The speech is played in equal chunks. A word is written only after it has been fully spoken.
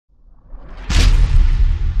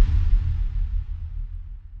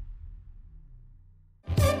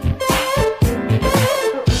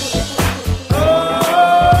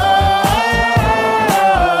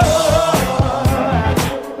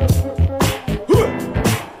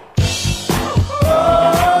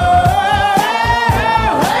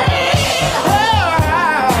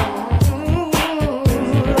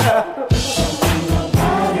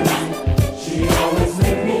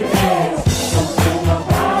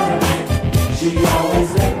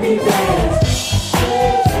me dance.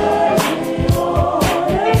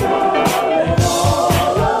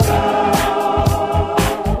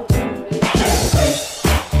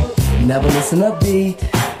 Never listen a beat,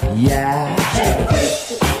 yeah.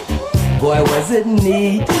 Boy, was it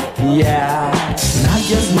neat, yeah. Not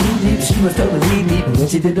just me, she was totally deep when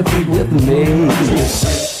she did the beat with me.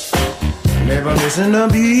 Never listen a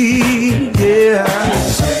beat, yeah.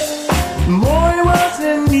 Boy, was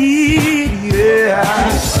it neat, yeah.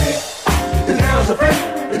 The girl's a freak,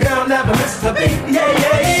 the girl never misses a beat, yeah,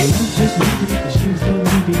 yeah. Not just me, she was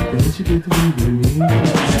totally deep when she did the beat with me.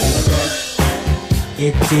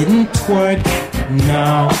 It didn't work,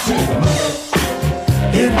 no.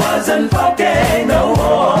 It wasn't funky no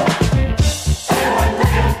more.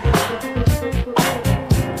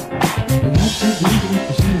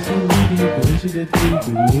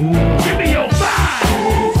 Give me your 5,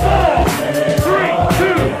 4, 3,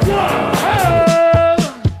 2, 1.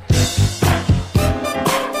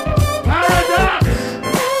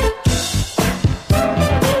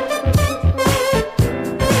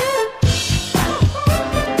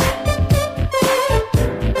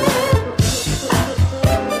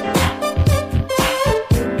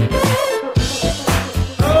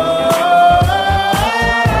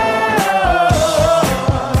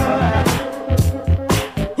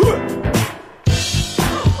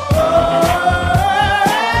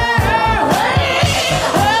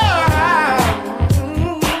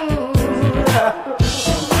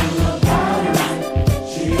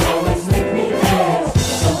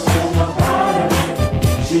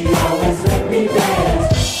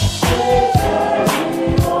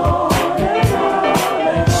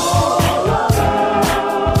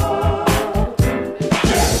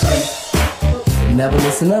 Never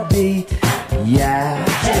listen a beat, yeah.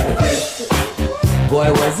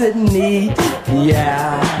 Boy, was it neat,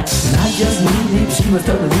 yeah. Not just me, she was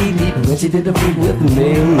totally deep when she did the beat with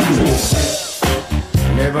me.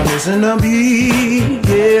 Never listen a beat,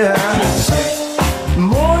 yeah.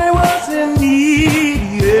 Boy, was it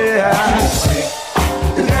neat, yeah.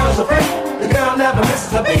 The girl's a freak, the girl never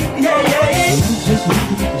misses a beat, yeah, yeah. Not just me,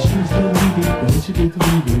 she was totally deep when she did the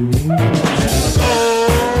beat with me.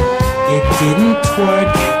 It didn't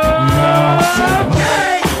work, no.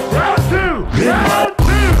 Okay, round 2, round 2.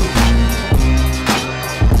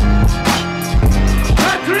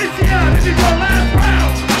 Patrycja, this is your last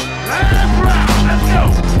round. Last round, let's go.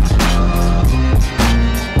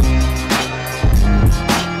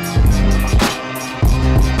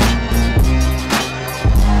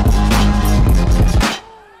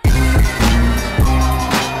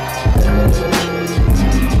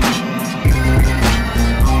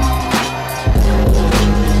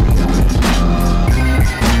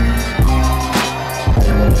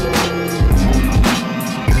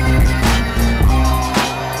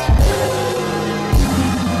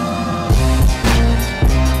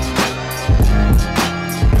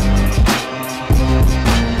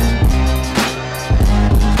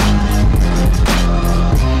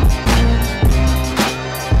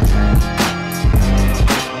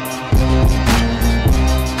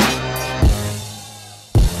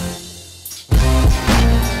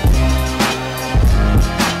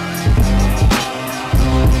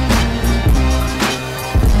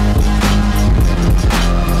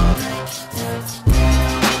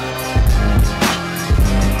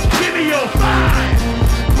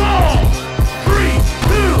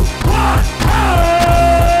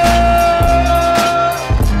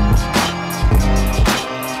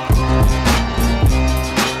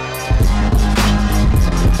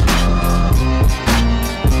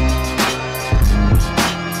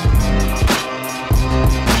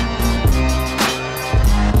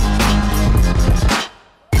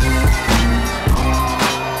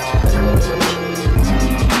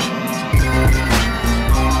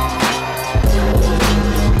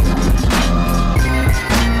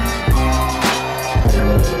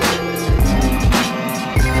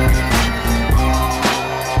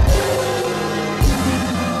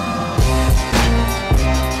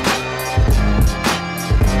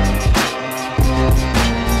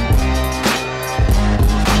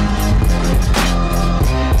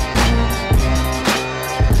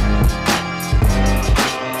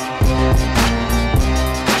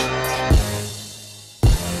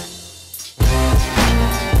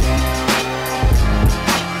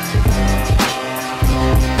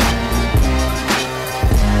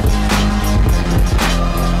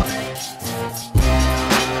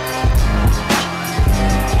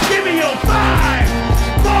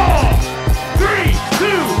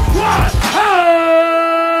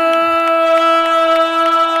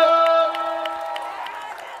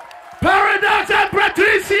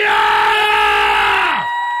 Patrycja!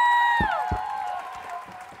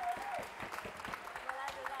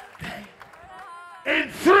 In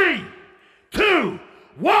 3, 2,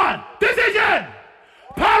 1, decision!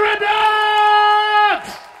 Paradox!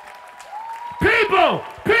 People,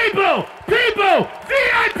 people, people,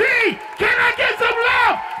 VIP! Can I get some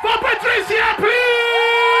love for Patrycja, please?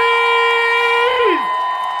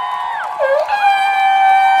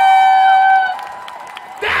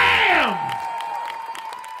 Damn!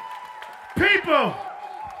 People!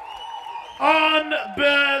 Unbelievable!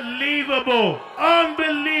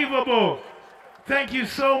 Unbelievable! Thank you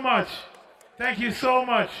so much. Thank you so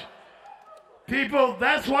much. People,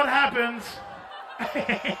 that's what happens.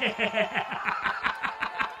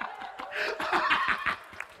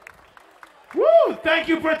 Woo! Thank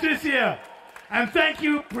you, Patrycja. And thank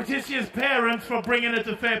you, Patrycya's parents, for bringing her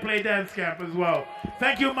to Fair Play Dance Camp as well.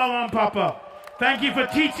 Thank you, Mama and Papa. Thank you for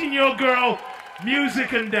teaching your girl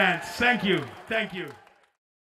music and dance. Thank you. Thank you.